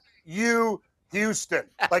F you Houston.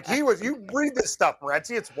 Like, you read this stuff,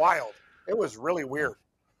 Morency. It's wild. It was really weird.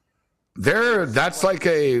 That's like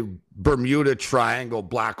a Bermuda Triangle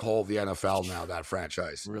black hole of the NFL now, that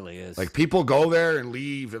franchise. It really is. Like, people go there and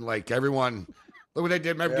leave, and like everyone, look what they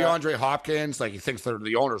did. Remember DeAndre Hopkins? Like, he thinks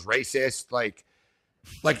the owner's racist. Like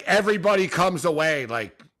everybody comes away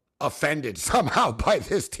like offended somehow by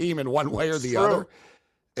this team in one way or the other.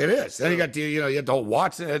 It is. Then you got you have the whole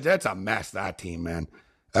Watson. That's a mess, that team, man.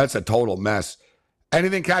 That's a total mess.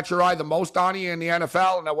 Anything catch your eye the most, Donnie, in the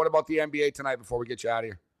NFL? And now what about the NBA tonight before we get you out of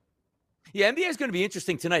here? Yeah, NBA is going to be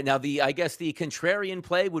interesting tonight. Now, I guess the contrarian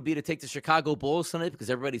play would be to take the Chicago Bulls tonight because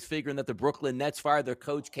everybody's figuring that the Brooklyn Nets fired their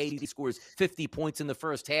coach. KD scores 50 points in the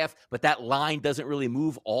first half, but that line doesn't really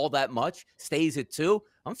move all that much, stays at 2.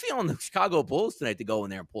 I'm feeling the Chicago Bulls tonight to go in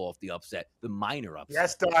there and pull off the upset, the minor upset.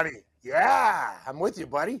 Yes, Donnie. Yeah, I'm with you,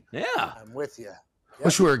 buddy. Yeah. I'm with you. Yep.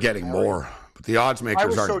 Wish we were getting more, but the odds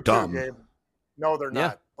makers aren't dumb. Too, no, they're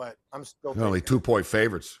not, but I'm still They're only 2-point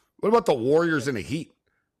favorites. What about the Warriors and the Heat?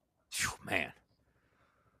 Man.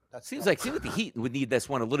 Seems like the Heat would need this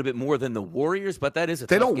one a little bit more than the Warriors, but that is a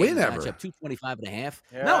they tough don't game win ever. Matchup, 225.5.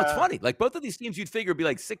 Yeah. No, it's funny. Like both of these teams, you'd figure would be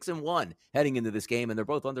like 6-1 heading into this game, and they're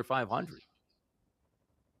both under 500.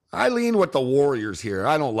 I lean with the Warriors here.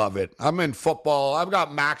 I don't love it. I'm in football. I've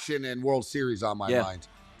got Maction and World Series on my mind.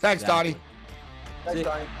 Thanks, exactly. Donnie. Thanks,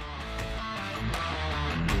 Donnie.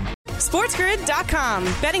 SportsGrid.com.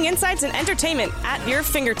 Betting insights and entertainment at your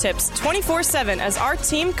fingertips 24/7 as our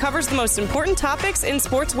team covers the most important topics in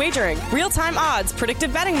sports wagering. Real-time odds,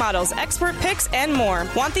 predictive betting models, expert picks, and more.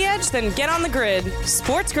 Want the edge? Then get on the grid.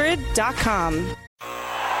 SportsGrid.com.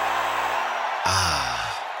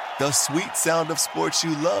 The sweet sound of sports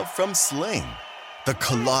you love from Sling. The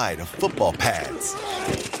collide of football pads.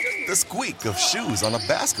 The squeak of shoes on a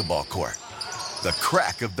basketball court. The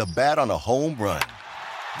crack of the bat on a home run.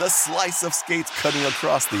 The slice of skates cutting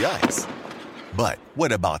across the ice. But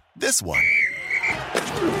what about this one?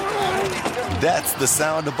 That's the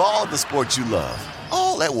sound of all the sports you love,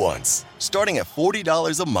 all at once. Starting at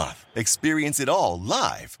 $40 a month. Experience it all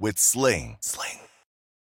live with Sling.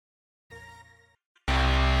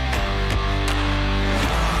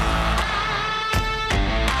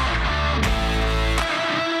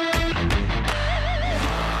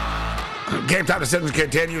 Game Time Decisions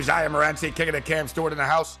continues. I am Morency, kicking it. Cam Stewart in the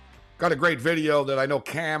house. Got a great video that I know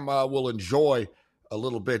Cam will enjoy a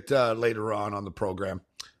little bit later on the program.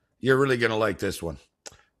 You're really going to like this one.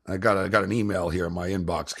 I got an email here in my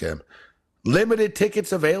inbox, Cam. Limited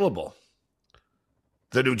tickets available.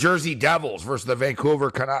 The New Jersey Devils versus the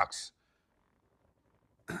Vancouver Canucks.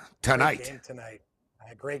 Tonight. Great game tonight.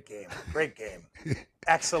 Great game.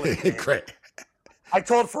 Excellent game. Great. I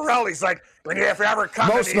told Pharrell, he's like, if you ever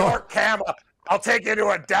come to New York, Cam, I'll take you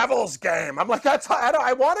to a Devils game. I'm like,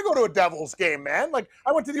 I want to go to a Devils game, man. Like,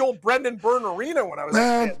 I went to the old Brendan Byrne Arena when I was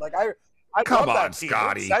a kid. Like, I come love on, that team.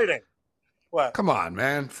 Scotty. Exciting. What? Come on,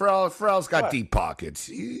 man. Pharrell's got deep pockets.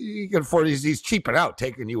 He can afford. He's cheaping out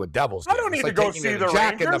taking you a Devils game. I don't need to go see the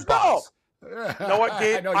Jack Rangers. in the Box. No. You know what,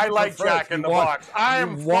 Gabe? I like Jack in the Box.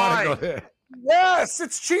 I'm fine. Yes,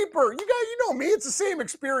 it's cheaper. You know me. It's the same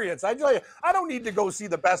experience. I don't need to go see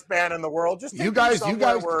the best band in the world. Just you guys.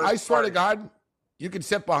 I swear to God, you can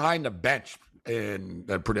sit behind the bench in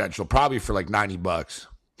the Prudential probably for like $90.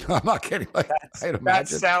 I'm not kidding. That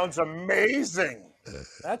sounds amazing.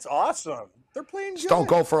 That's awesome. They're playing. Just don't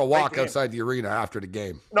go for a walk outside the arena after the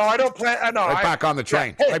game. No, I don't plan. No, back on the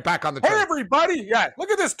train. Yeah, right back on the train. Hey, everybody. Yeah,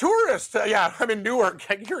 look at this tourist. I'm in Newark.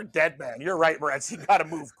 You're a dead man. You're right, Moretz. You got to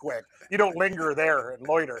move quick. You don't linger there and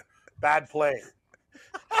loiter. Bad play.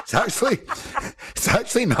 It's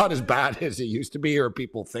actually not as bad as it used to be, or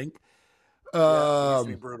people think. It used to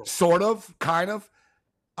be brutal. Sort of, kind of.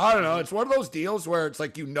 I don't know. It's one of those deals where it's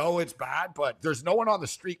like it's bad, but there's no one on the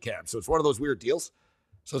street, Cam. So it's one of those weird deals.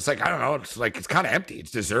 So it's like, I don't know. It's like it's kind of empty.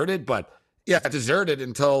 It's deserted, but it's deserted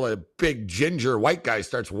until a big ginger white guy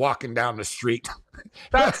starts walking down the street.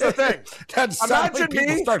 That's the thing. Then suddenly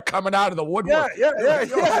people start coming out of the woodwork. Yeah,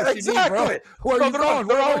 exactly. Where are you going?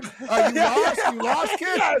 You lost? You lost,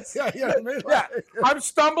 kid? Yes. Yeah. I'm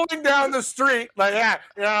stumbling down the street. Like,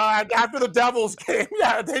 after the Devils game,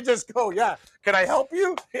 they just go, can I help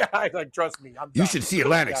you? Yeah, trust me. You should see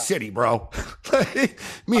Atlantic City, bro.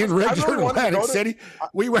 Me and Rick are in Atlantic City.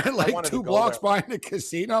 We went like 2 blocks behind the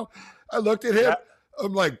casino. I looked at him. Yeah.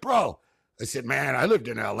 I'm like, bro. I said, man, I lived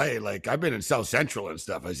in LA. Like, I've been in South Central and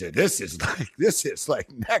stuff. I said, this is like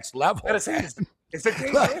next level. It's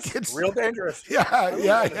dangerous. It's real dangerous.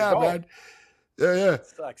 Yeah, man. Yeah. It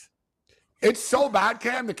sucks. It's so bad,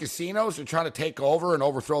 Cam. The casinos are trying to take over and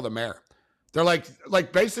overthrow the mayor. They're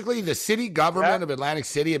like basically the city government of Atlantic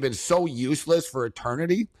City have been so useless for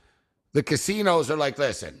eternity. The casinos are like,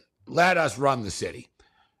 listen, let us run the city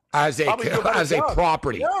as a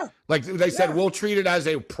property. Yeah. Like they said, we'll treat it as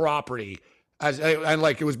a property. And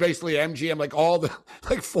like it was basically MGM, like all the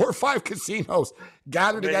 4 or 5 casinos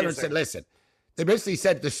gathered together and said, listen, they basically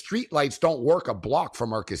said the street lights don't work a block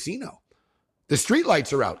from our casino. The street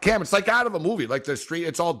lights are out. Cam, it's like out of a movie. Like the street,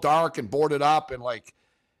 it's all dark and boarded up and like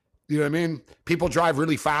You know what I mean? People drive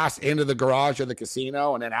really fast into the garage of the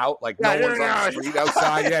casino and then out like no one's on the street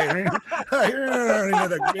outside. Yeah, into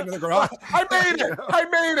the garage. I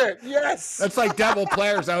made it. Yes. That's like devil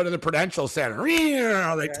players out of the Prudential Center.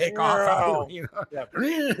 They take off.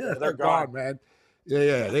 They're gone, man.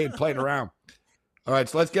 Yeah. They ain't playing around. All right,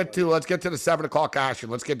 so let's get to the 7 o'clock action.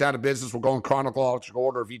 Let's get down to business. We'll go in chronological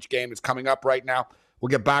order of each game that's coming up right now. We'll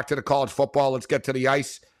get back to the college football. Let's get to the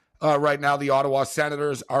ice. Right now, the Ottawa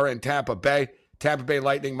Senators are in Tampa Bay. Tampa Bay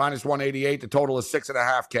Lightning minus 188. The total is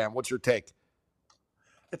 6.5. Cam, what's your take?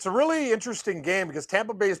 It's a really interesting game because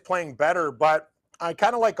Tampa Bay is playing better, but I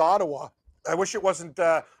kind of like Ottawa. I wish it wasn't.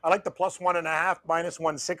 I like the plus 1.5, minus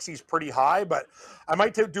 160 is pretty high, but I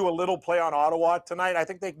might do a little play on Ottawa tonight. I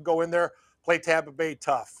think they can go in there, play Tampa Bay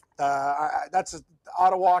tough.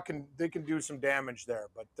 Ottawa can do some damage there,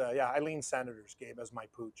 but I lean Senators, Gabe, as my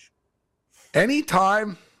pooch.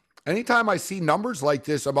 Anytime I see numbers like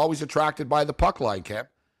this, I'm always attracted by the puck line, Cam.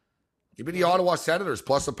 Give me the Ottawa Senators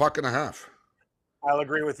plus a puck and a half. I'll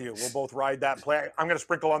agree with you. We'll both ride that play. I'm going to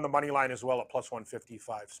sprinkle on the money line as well at plus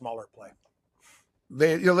 155, smaller play.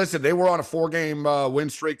 Listen, they were on a 4-game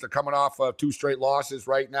win streak. They're coming off 2 straight losses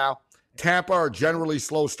right now. Tampa are generally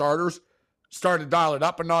slow starters. Starting to dial it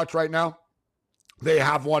up a notch right now. They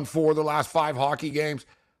have won 4 of the last 5 hockey games.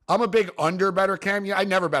 I'm a big under better, Cam. I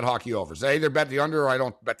never bet hockey overs. I either bet the under or I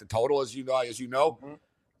don't bet the total, as you know. Mm-hmm.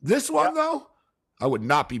 This one, though, I would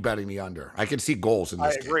not be betting the under. I can see goals in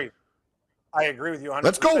this game. I agree with you 100%.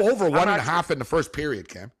 Let's go over 1.5 in the first period,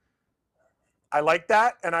 Cam. I like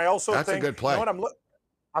that, and I also think that's a good play. You know what,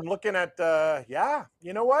 I'm looking at,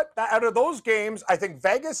 you know what? Out of those games, I think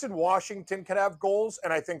Vegas and Washington can have goals,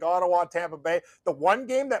 and I think Ottawa, Tampa Bay. The one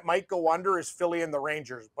game that might go under is Philly and the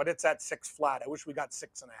Rangers, but it's at 6 flat. I wish we got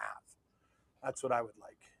 6.5. That's what I would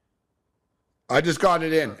like. I just got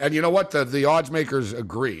it in. And you know what? The odds makers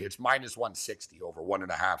agree. It's minus 160 over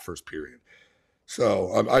 1.5 first period.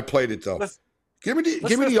 So I played it, though. Give me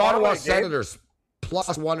the Ottawa Senators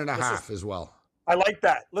plus 1.5 as well. I like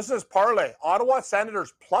that. Listen to this parlay. Ottawa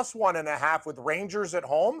Senators plus 1.5 with Rangers at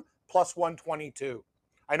home plus 122.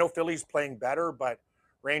 I know Philly's playing better, but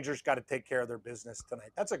Rangers got to take care of their business tonight.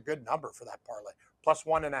 That's a good number for that parlay. Plus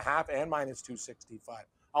 1.5 and minus 265.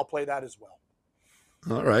 I'll play that as well.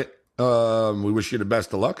 All right. We wish you the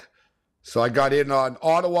best of luck. So I got in on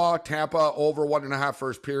Ottawa, Tampa over 1.5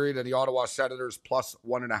 first period, and the Ottawa Senators plus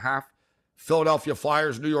 1.5. Philadelphia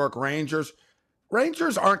Flyers, New York Rangers.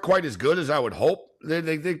 Rangers aren't quite as good as I would hope. Well,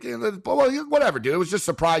 whatever, dude. It was just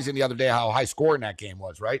surprising the other day how high scoring that game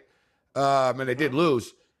was, right? And they did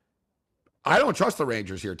lose. I don't trust the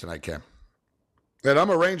Rangers here tonight, Cam. And I'm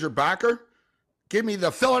a Ranger backer. Give me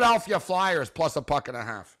the Philadelphia Flyers plus a puck and a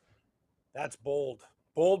half. That's bold.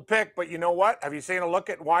 Bold pick, but you know what? Have you seen a look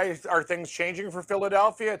at why are things changing for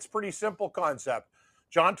Philadelphia? It's a pretty simple concept.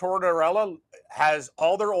 John Tortorella has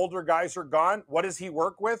all their older guys are gone. What does he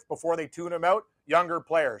work with before they tune him out? Younger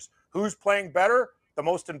players. Who's playing better? The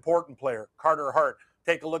most important player, Carter Hart.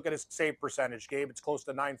 Take a look at his save percentage, Gabe. It's close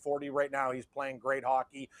to 940 right now. He's playing great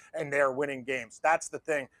hockey, and they're winning games. That's the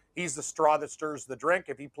thing. He's the straw that stirs the drink.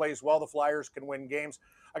 If he plays well, the Flyers can win games.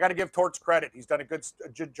 I got to give Torts credit. He's done a good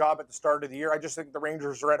job at the start of the year. I just think the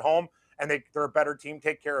Rangers are at home, and they're a better team,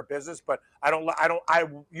 take care of business. But I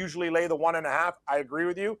usually lay the 1.5. I agree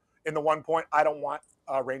with you. In the 1 point, I don't want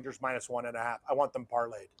Rangers minus 1.5. I want them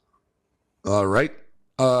parlayed. All right.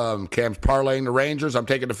 Cam's parlaying the Rangers. I'm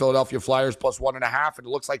taking the Philadelphia Flyers plus 1.5, and it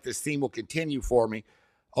looks like this theme will continue for me.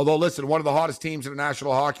 Although, listen, one of the hottest teams in the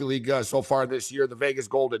National Hockey League so far this year, the Vegas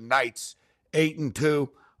Golden Knights, 8-2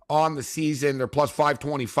 on the season. They're plus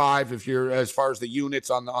 525 if you're as far as the units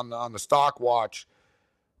on the stock watch.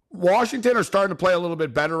 Washington are starting to play a little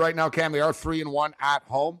bit better right now, Cam. They are 3-1 at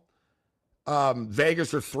home.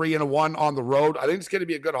 Vegas are 3-1 on the road. I think it's going to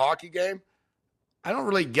be a good hockey game. I don't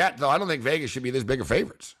really get, though. I don't think Vegas should be this big of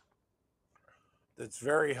favorites. It's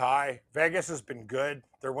very high. Vegas has been good.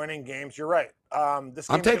 They're winning games. You're right. I'm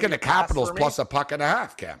taking the Capitals plus a puck and a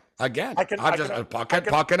half, Cam. Again, a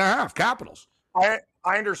puck and a half. Capitals. I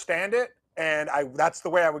understand it, and that's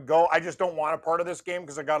the way I would go. I just don't want a part of this game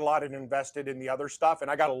because I got a lot invested in the other stuff,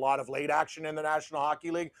 and I got a lot of late action in the National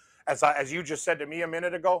Hockey League. As you just said to me a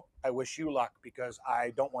minute ago, I wish you luck because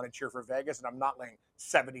I don't want to cheer for Vegas, and I'm not laying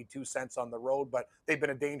 72 cents on the road, but they've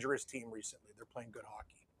been a dangerous team recently. They're playing good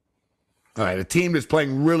hockey. All right, a team that's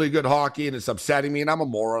playing really good hockey, and it's upsetting me, and I'm a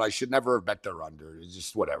moron. I should never have bet their under. It's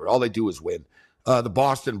just whatever. All they do is win. The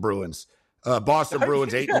Boston Bruins.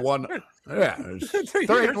 Bruins 8-1 Yeah, they're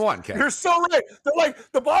 8-1, Ken. You're so right. They're like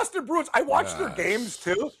the Boston Bruins. I watched their games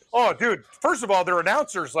too. Oh, dude! First of all, their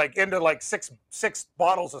announcers like into like six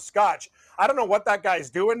bottles of scotch. I don't know what that guy's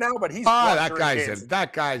doing now, but he's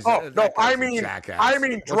that guy's. Oh no, I mean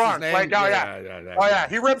drunk. Like yeah.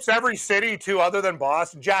 He rips every city too, other than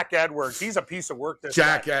Boston. Jack Edwards, he's a piece of work.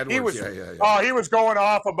 Edwards, he was going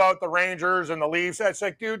off about the Rangers and the Leafs. It's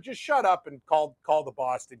like, dude, just shut up and call the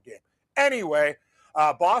Boston game. Anyway,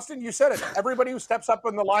 Boston, you said it. Everybody who steps up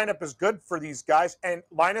in the lineup is good for these guys, and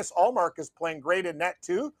Linus Ullmark is playing great in net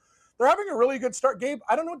too. They're having a really good start. Gabe,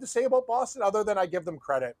 I don't know what to say about Boston other than I give them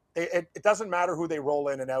credit. It doesn't matter who they roll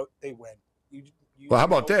in and out, they win. Well, how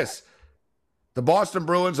about this? The Boston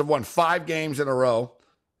Bruins have won 5 games in a row,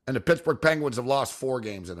 and the Pittsburgh Penguins have lost 4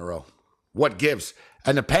 games in a row. What gives?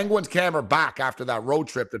 And the Penguins came back after that road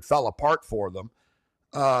trip that fell apart for them.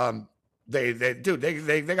 They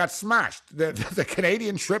got smashed. The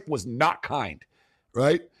Canadian trip was not kind,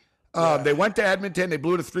 right? They went to Edmonton. They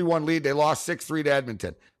blew the 3-1 lead. They lost 6-3 to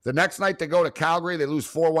Edmonton. The next night they go to Calgary. They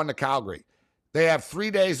lose 4-1 to Calgary. They have 3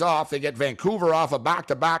 days off. They get Vancouver off a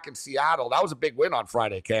back-to-back in Seattle. That was a big win on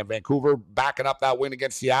Friday, Cam. Vancouver backing up that win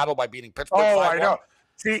against Seattle by beating Pittsburgh 5-1. I know.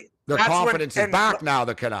 See, their confidence is back now,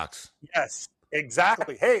 the Canucks. Yes,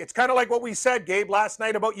 exactly. Hey, it's kind of like what we said, Gabe, last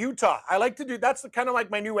night about Utah. I like to do, that's the kind of like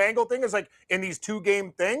my new angle thing is like in these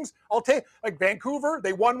 2-game things, I'll take like Vancouver,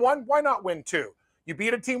 they won 1, why not win 2? You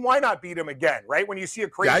beat a team, why not beat them again, right? When you see a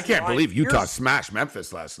crazy I can't believe Utah smashed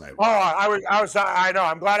Memphis last night. Oh, I know.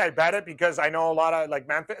 I'm glad I bet it because I know a lot of like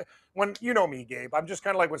Memphis. When you know me, Gabe, I'm just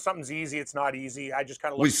kind of like when something's easy, it's not easy. I just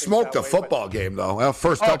kind of we smoked a football game though. Well,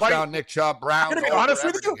 first touchdown, Nick Chubb, Brown. I'm gonna be honest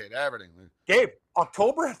with you, everything. Gabe.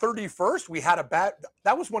 October 31st, we had a bet.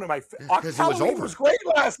 That was one of my. Halloween was great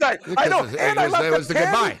last night. I know, and I left it was the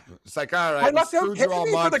goodbye. It's like all right, I left out candy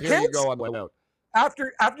all month. for the Here kids. you go on the way out.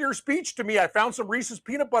 After your speech to me, I found some Reese's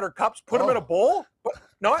peanut butter cups, put them in a bowl, but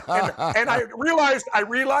not, and I realized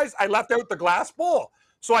I left out the glass bowl.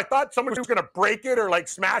 So I thought somebody was going to break it or like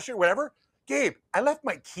smash it, whatever. Gabe, I left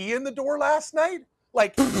my key in the door last night.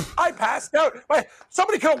 Like I passed out.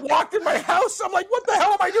 Somebody could have walked in my house. I'm like, what the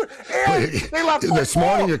hell am I doing? And they left this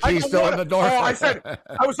morning. Your key's still in the door. I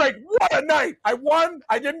was like, what a night! I won.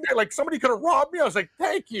 I didn't like somebody could have robbed me. I was like,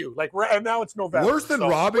 thank you. Like, and now it's November. Worse than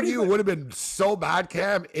robbing you would have been so bad,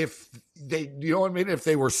 Cam. If they, you know what I mean? If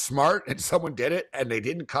they were smart and someone did it and they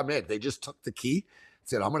didn't come in, they just took the key.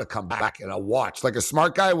 Said, I'm going to come back and I'll watch. Like a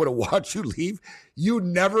smart guy would have watched you leave. You'd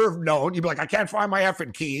never have known. You'd be like, I can't find my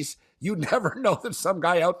effing keys. You never know that some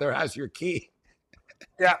guy out there has your key.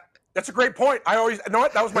 Yeah, that's a great point. I always, you know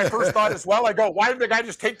what? That was my first thought as well. I go, why did the guy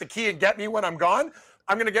just take the key and get me when I'm gone?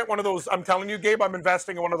 I'm going to get one of those. I'm telling you, Gabe, I'm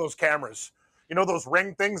investing in one of those cameras. You know, those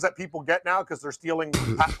Ring things that people get now because they're stealing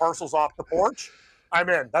parcels off the porch? I'm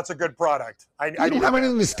in. That's a good product. I don't have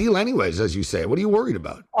anything to steal anyways, as you say. What are you worried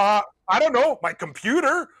about? I don't know. My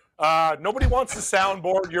computer. Nobody wants the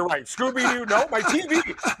soundboard. You're right. Scooby-Doo. No, my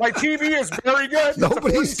TV. My TV is very good.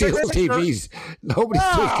 Nobody steals TVs. Nobody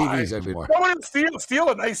steals TVs anymore. Nobody steal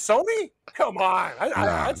a nice Sony? Come on.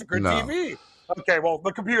 That's a good TV. Okay, well,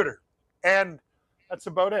 the computer. And that's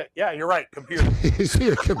about it. Yeah, you're right. Computer. It's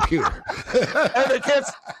your computer. and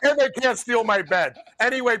they can't steal my bed.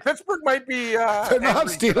 Anyway, Pittsburgh might be they're not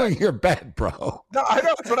stealing your bed, bro. No, I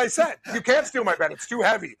know. That's what I said. You can't steal my bed. It's too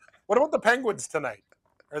heavy. What about the Penguins tonight?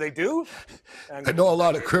 Are they due? I know a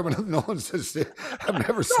lot of criminal. No one says I've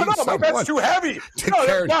never seen someone. My bed's too heavy. No,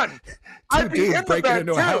 they're done. Two dudes breaking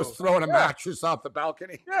into a house, throwing a mattress off the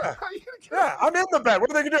balcony. Yeah, I'm in the bed.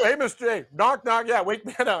 What are they gonna do? Hey, Mr. A, knock. Yeah, wake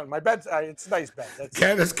me down. My bed's it's a nice bed.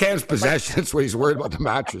 That's Cam's possession. That's what he's worried about the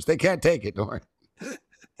mattress. They can't take it, don't worry.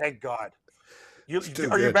 Thank God.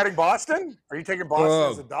 Are you betting Boston? Are you taking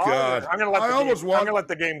Boston as a dog? God. I'm gonna let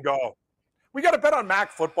the game go. We got to bet on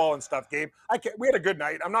Mac football and stuff, Gabe. We had a good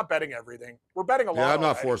night. I'm not betting everything. We're betting a lot. Yeah, I'm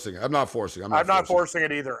not forcing it. I'm not forcing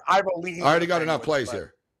it either. I believe. I already got enough plays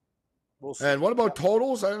here. We'll see. And what about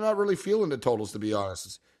totals? I'm not really feeling the totals, to be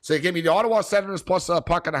honest. So you gave me the Ottawa Senators plus a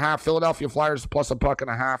 $1.50, Philadelphia Flyers plus a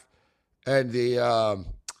 $1.50, and the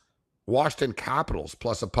Washington Capitals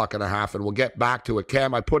plus a $1.50. And we'll get back to it.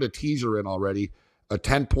 Cam, I put a teaser in already, a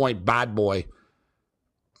 10-point bad boy.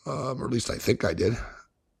 Or at least I think I did.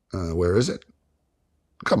 Where is it?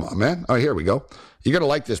 Come on, man. Oh, here we go. You're going to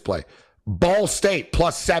like this play. Ball State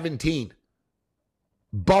plus 17.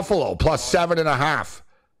 Buffalo plus 7.5.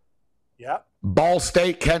 Yeah. Ball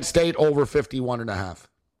State, Kent State over 51.5.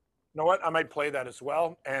 You know what? I might play that as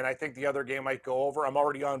well. And I think the other game might go over. I'm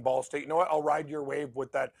already on Ball State. You know what? I'll ride your wave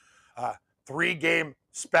with that 3-game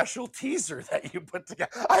special teaser that you put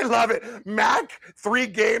together. I love it. Mac,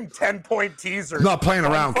 3-game, 10-point teaser. I'm not playing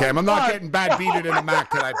around, Cam. I'm not getting bad beaten in the Mac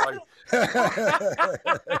tonight, buddy.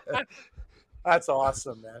 That's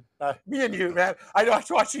awesome, man. Me and you, man. I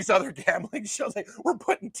watch these other gambling shows. Like, we're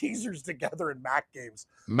putting teasers together in Mac games.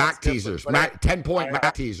 Mac teasers. 10-point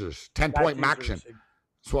Mac teasers. 10-point Maction.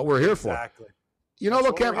 That's what we're here for. Exactly. You know,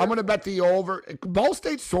 look, Cam, I'm going to bet the over. Ball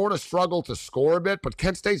State sort of struggled to score a bit, but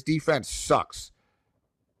Kent State's defense sucks.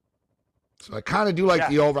 So I kind of do like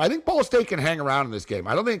the over. I think Ball State can hang around in this game.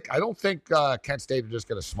 I don't think Kent State are just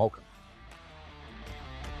going to smoke them.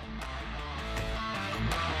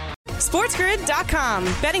 SportsGrid.com.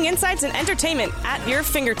 Betting insights and entertainment at your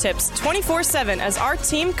fingertips 24/7 as our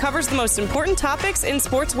team covers the most important topics in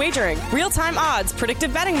sports wagering. Real-time odds,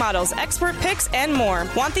 predictive betting models, expert picks, and more.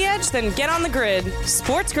 Want the edge? Then get on the grid.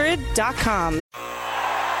 SportsGrid.com.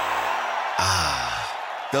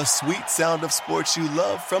 The sweet sound of sports you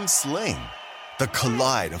love from Sling. The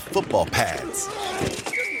collide of football pads.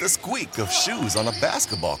 The squeak of shoes on a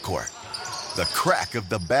basketball court. The crack of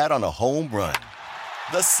the bat on a home run.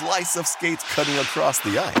 The slice of skates cutting across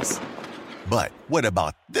the ice. But what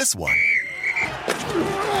about this one?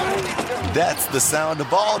 That's the sound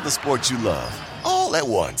of all the sports you love, all at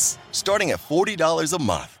once. Starting at $40 a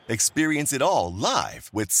month. Experience it all live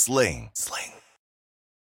with Sling. Sling.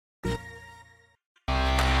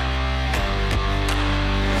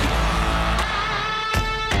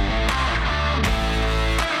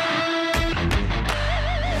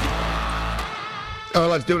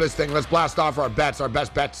 Let's do this thing. Let's blast off our bets, our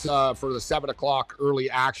best bets for the 7 o'clock early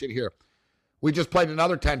action here. We just played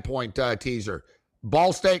another 10-point teaser.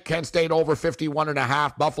 Ball State, Kent State over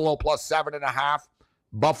 51.5. Buffalo plus 7.5.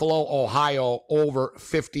 Buffalo, Ohio over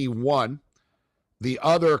 51. The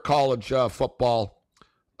other college football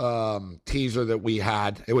teaser that we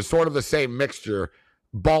had, it was sort of the same mixture.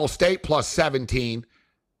 Ball State plus 17.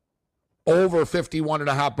 Over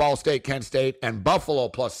 51.5, Ball State, Kent State, and Buffalo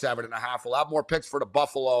plus 7.5. We'll have more picks for the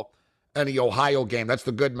Buffalo and the Ohio game. That's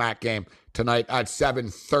the good MAC game tonight at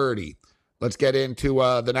 7:30. Let's get into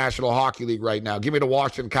the National Hockey League right now. Give me the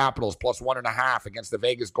Washington Capitals plus 1.5 against the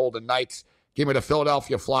Vegas Golden Knights. Give me the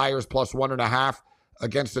Philadelphia Flyers plus 1.5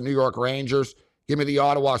 against the New York Rangers. Give me the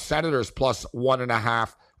Ottawa Senators plus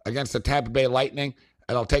 1.5 against the Tampa Bay Lightning.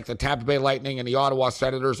 And I'll take the Tampa Bay Lightning and the Ottawa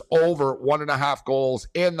Senators over 1.5 goals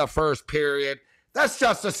in the first period. That's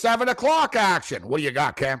just a 7 o'clock action. What do you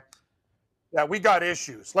got, Cam? Yeah, we got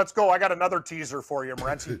issues. Let's go. I got another teaser for you,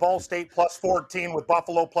 Morency. Ball State plus 14 with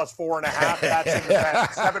Buffalo plus 4.5. That's in the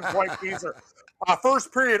 7-point teaser.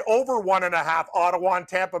 First period over 1.5. Ottawa and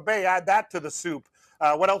Tampa Bay. Add that to the soup.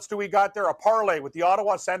 What else do we got there? A parlay with the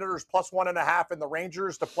Ottawa Senators plus 1.5 and the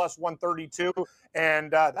Rangers to plus 132.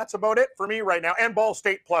 And that's about it for me right now. And Ball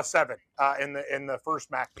State plus 7 in the first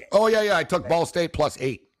MAC game. Oh, yeah. I took Ball State plus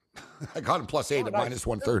 8. I got him plus 8 at minus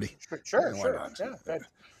 130. Sure. Yeah.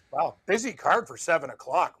 Wow. Busy card for 7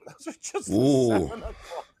 o'clock. Those are just 7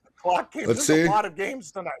 o'clock games. Let's There's see. a lot of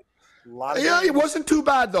games tonight. It wasn't too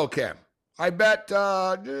bad, though, Cam. I bet,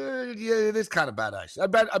 it is kind of bad, actually. I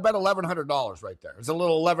bet $1,100 right there. It's a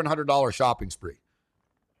little $1,100 shopping spree.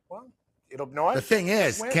 Well, the thing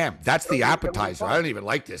is, Cam, that's the appetizer. I don't even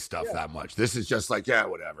like this stuff that much. This is just like,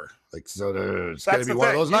 whatever. Like, so it's going to be one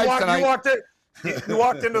of those nights tonight. You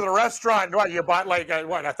walked into the restaurant. What, you bought like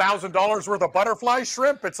 $1,000 worth of butterfly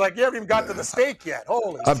shrimp? It's like you haven't even got to the steak yet.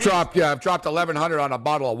 Holy! I've dropped $1,100 on a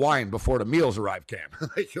bottle of wine before the meals arrive, Cam. You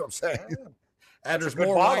know what I'm saying? Yeah. And there's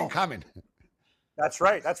more wine coming. That's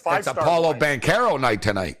right. That's 5-star. It's Apollo Banchero night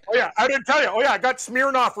tonight. Oh, yeah. I didn't tell you. Oh, yeah. I got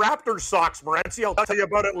Smirnoff Raptors socks, Morency. I'll tell you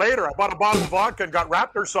about it later. I bought a bottle of vodka and got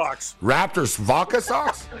Raptor socks. Raptors vodka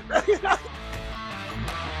socks?